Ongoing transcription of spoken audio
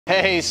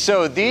Hey,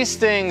 so these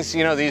things,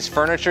 you know, these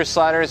furniture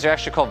sliders, they're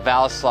actually called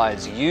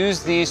Valslides.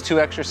 Use these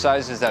 2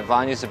 exercises that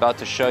Vanya's about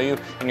to show you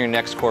in your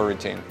next core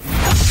routine.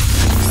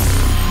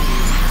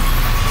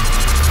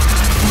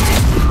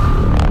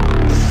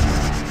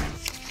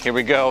 Here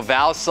we go,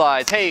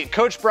 Valslides. Hey,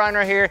 Coach Brian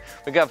right here.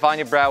 We got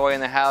Vanya Bradway in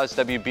the house,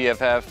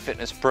 WBFF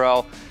Fitness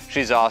Pro.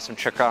 She's awesome,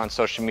 check her out on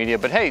social media.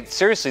 But hey,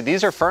 seriously,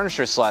 these are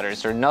furniture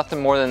sliders. They're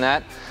nothing more than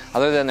that,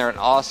 other than they're an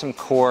awesome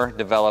core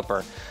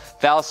developer.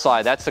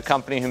 Valslide, that's the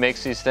company who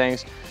makes these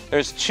things.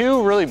 There's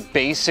 2 really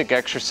basic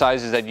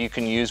exercises that you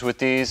can use with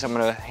these. I'm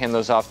gonna hand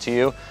those off to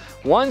you.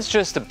 One's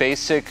just a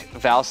basic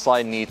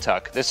Valslide knee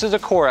tuck. This is a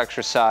core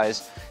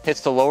exercise.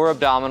 Hits the lower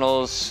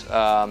abdominals,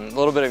 a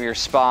little bit of your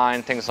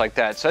spine, things like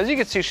that. So as you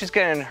can see, she's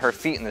getting her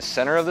feet in the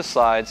center of the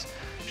slides.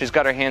 She's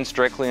got her hands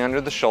directly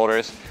under the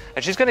shoulders,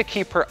 and she's gonna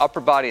keep her upper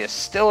body as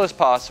still as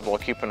possible,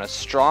 keeping a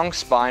strong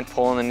spine,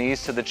 pulling the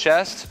knees to the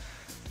chest,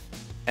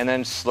 and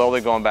then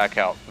slowly going back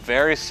out.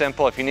 Very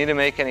simple. If you need to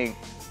make any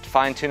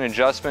fine-tune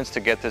adjustments to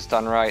get this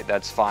done right,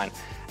 that's fine.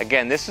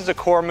 Again, this is a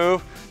core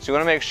move, so you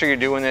wanna make sure you're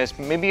doing this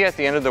maybe at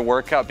the end of the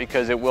workout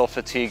because it will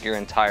fatigue your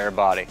entire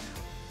body.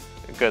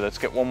 Good, let's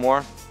get one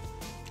more.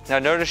 Now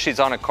notice she's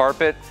on a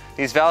carpet.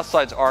 These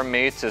Valslides are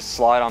made to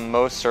slide on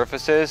most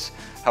surfaces.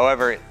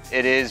 However,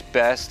 it is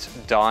best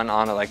done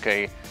on like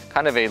a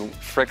kind of a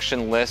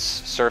frictionless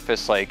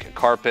surface like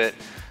carpet,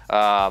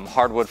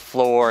 hardwood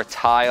floor,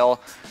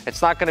 tile.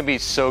 It's not gonna be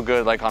so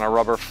good like on a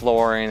rubber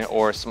flooring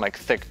or some like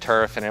thick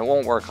turf, and it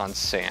won't work on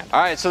sand.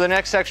 All right, so the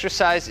next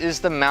exercise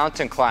is the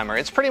mountain climber.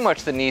 It's pretty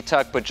much the knee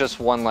tuck, but just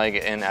one leg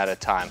in at a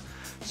time.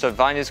 So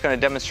Vanya's gonna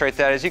demonstrate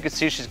that. As you can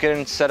see, she's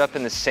getting set up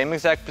in the same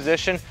exact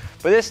position,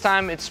 but this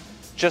time it's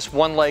just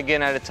one leg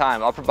in at a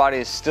time. Upper body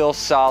is still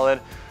solid.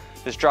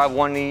 Just drive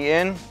one knee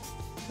in,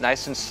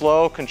 nice and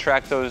slow,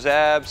 contract those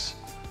abs,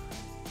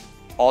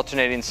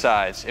 alternating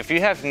sides. If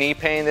you have knee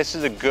pain, this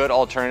is a good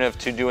alternative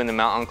to doing the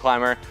mountain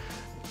climber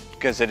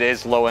because it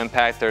is low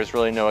impact. There's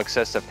really no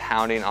excessive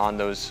pounding on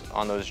those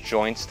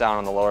joints down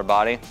on the lower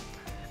body.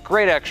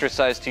 Great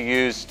exercise to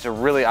use to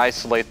really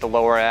isolate the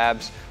lower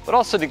abs, but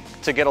also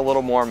to get a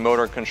little more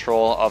motor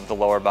control of the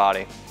lower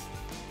body.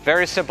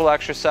 Very simple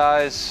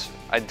exercise.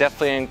 I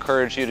definitely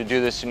encourage you to do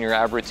this in your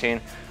ab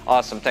routine.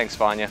 Awesome, thanks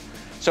Vanya.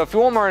 So if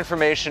you want more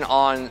information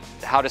on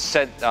how to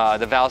set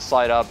the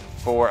Valslide up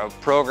for a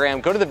program,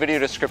 go to the video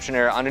description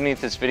area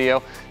underneath this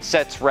video.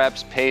 Sets,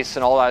 reps, pace,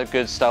 and all that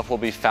good stuff will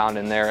be found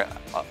in there,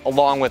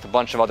 along with a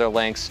bunch of other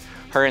links,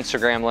 her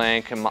Instagram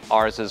link and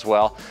ours as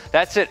well.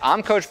 That's it.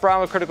 I'm Coach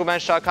Brian with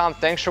Criticalbench.com.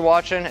 Thanks for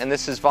watching, and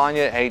this is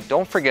Vanya. Hey,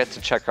 don't forget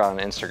to check her out on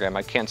Instagram.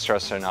 I can't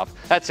stress it enough.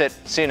 That's it.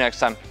 See you next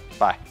time.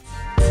 Bye.